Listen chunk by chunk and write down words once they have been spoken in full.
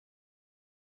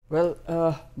Well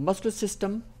muscular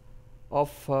system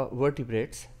of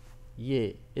vertebrates ये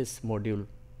इस module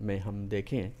में हम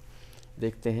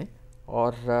देखते हैं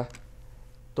और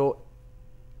तो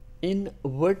इन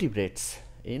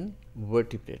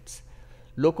vertebrates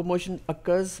locomotion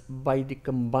occurs by the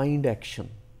combined action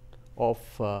of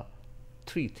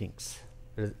three things: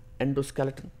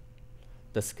 endoskeleton,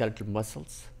 the skeletal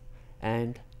muscles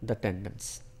and the tendons.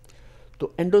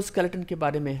 तो एंडोस्केलेटन के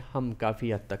बारे में हम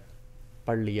काफ़ी हद तक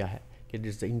पढ़ लिया है कि it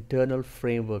is the internal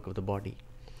framework of the body,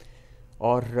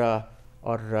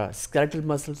 और स्केलेटल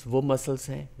मसल्स वो मसल्स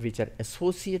हैं which are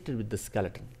associated with the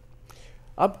skeleton.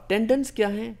 अब टेंडन्स क्या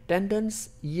हैं? टेंडन्स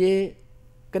ये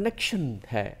कनेक्शन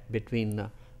है between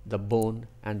the bone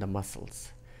and the muscles.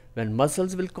 When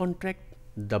muscles will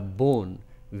contract the bone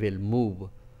will move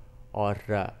और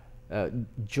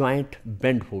joint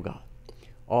bend होगा,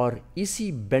 और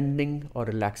इसी बेंडिंग और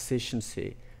रिलैक्सेशन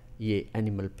से ये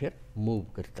एनिमल फिर मूव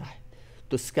करता है.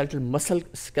 तो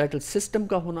स्केलेटल सिस्टम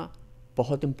का होना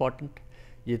बहुत इम्पॉर्टेंट.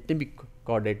 जितने भी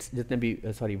कॉर्डेट्स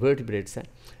वर्टिब्रेट्स हैं,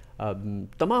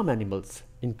 तमाम एनिमल्स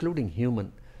इंक्लूडिंग ह्यूमन,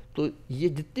 तो ये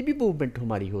जितनी भी मूवमेंट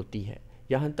हमारी होती है,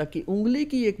 यहाँ तक कि उंगली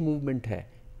की एक मूवमेंट है,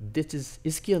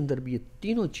 इसके अंदर भी ये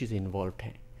तीनों चीज़ें इन्वॉल्व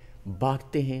हैं.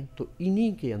 भागते हैं तो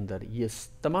इन्हीं के अंदर ये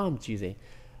तमाम चीज़ें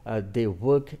they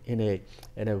work in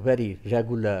a very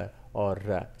regular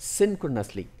और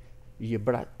सिंक्रोनसली. ये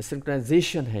बड़ा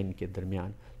सिंक्रोनाइजेशन है इनके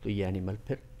दरमियान, तो ये एनिमल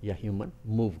फिर या ह्यूमन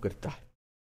मूव करता है.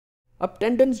 अब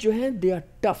टेंडन्स जो हैं they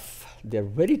are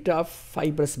very tough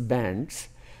fibrous bands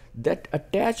that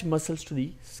attach muscles to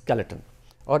the skeleton.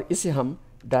 और इसे हम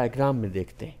डायग्राम में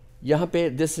देखते हैं. यहाँ पे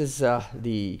this is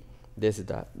the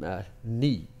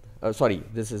knee,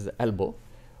 this is elbow,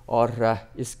 और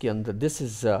इसके अंदर this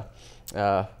is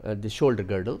the shoulder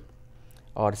girdle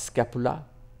और स्कैपुला,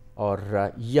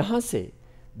 और यहाँ से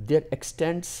there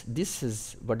x tends, this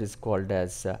is what is called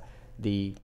as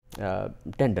the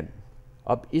tendon.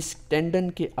 अब इस टेंडन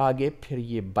के आगे फिर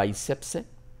ये बाइसेप्स हैं.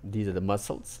 These are the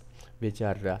muscles which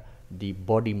are the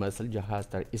body muscle जो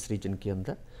खासतर इस रीजन के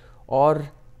अंदर, और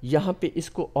यहाँ पे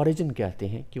इसको ओरिजिन कहते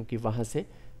हैं क्योंकि वहाँ से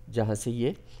जहाँ से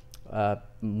ये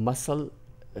muscle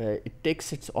it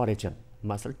takes its origin,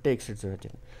 muscle takes its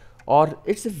origin, और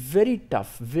it's very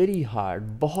tough, very hard,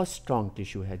 बहुत स्ट्रॉन्ग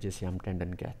टिश्यू है जिसे हम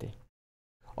टेंडन कहते हैं.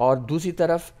 और दूसरी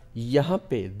तरफ यहाँ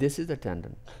पे दिस इज द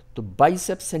टेंडन. तो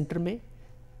बाइसेप सेंटर में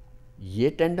ये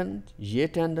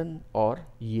टेंडन और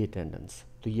ये टेंडन्स,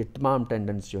 तो ये तमाम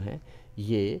टेंडन्स जो हैं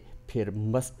ये फिर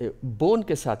बोन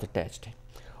के साथ अटैच्ड है.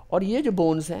 और ये जो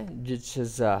बोन्स हैं जिस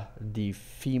is the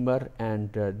femur and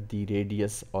the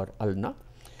radius और अल्ना,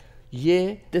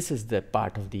 ये this is the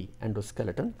part of the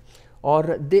endoskeleton,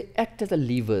 और they act as a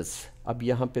levers. अब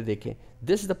यहाँ पे देखें,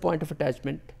 this is the point of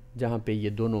attachment जहाँ पे ये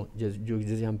दोनों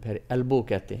जिसे हम फिर एल्बो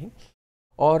कहते हैं,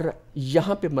 और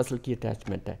यहाँ पे मसल की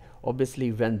अटैचमेंट है. Obviously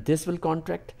when this will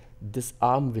contract this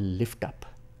arm will lift up,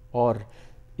 और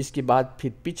इसके बाद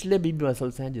फिर पिछले भी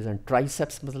मसल्स हैं जिसे हम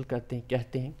ट्राइसेप्स मसल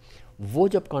कहते हैं, वो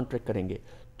जब कॉन्ट्रैक्ट करेंगे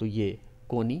तो ये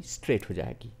कोनी स्ट्रेट हो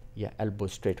जाएगी या एल्बो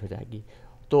स्ट्रेट हो जाएगी.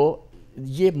 तो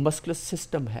ये मस्कुलर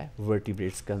सिस्टम है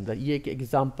वर्टिब्रेट्स के अंदर, ये एक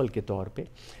एग्जाम्पल के तौर पे.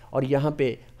 और यहाँ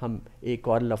पे हम एक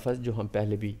और लफ्ज़ जो हम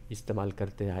पहले भी इस्तेमाल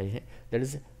करते आए हैं, दैट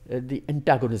इज़ द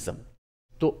एंटागोनिज्म.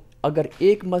 तो अगर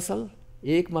एक मसल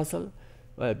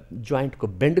जॉइंट को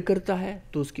बेंड करता है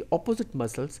तो उसकी ऑपोजिट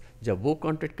मसल्स जब वो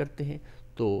कॉन्ट्रैक्ट करते हैं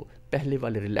तो पहले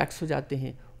वाले रिलैक्स हो जाते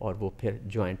हैं और वो फिर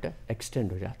जॉइंट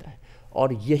एक्सटेंड हो जाता है.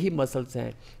 और यही मसल्स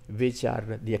हैं which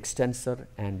are the extensor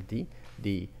and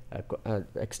the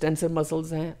extensor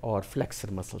muscles हैं और flexor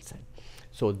muscles हैं.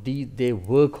 So they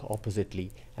work oppositely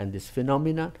and this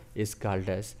phenomena is called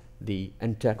as the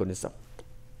antagonism.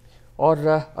 और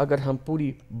अगर हम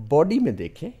पूरी बॉडी में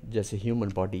देखें जैसे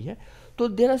ह्यूमन बॉडी है, तो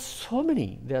there are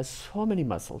so many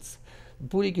muscles.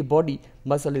 पूरी की बॉडी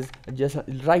मसल इज जैसा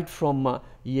राइट फ्रॉम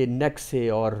ये नेक से,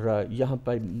 और यहाँ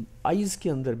पर आइज़ के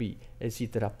अंदर भी इसी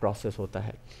तरह प्रोसेस होता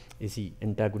है, इसी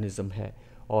एंटागोनिज्म है.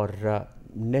 और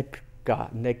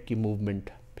नेक की मूवमेंट,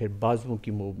 फिर बाजुओं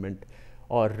की मूवमेंट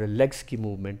और लेग्स की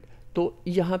मूवमेंट. तो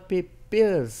यहाँ पे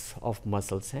पेयर्स ऑफ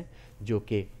मसल्स हैं जो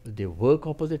कि they work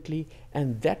oppositely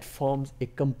and that forms a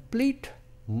complete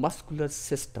muscular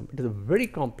system. It is a very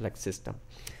complex system.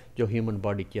 जो ह्यूमन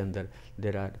बॉडी के अंदर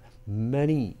there are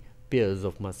many pairs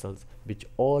of muscles which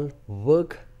all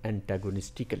work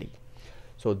एंटागोनिस्टिकली.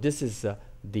 So this is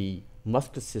the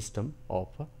muscular system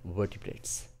of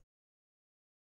vertebrates.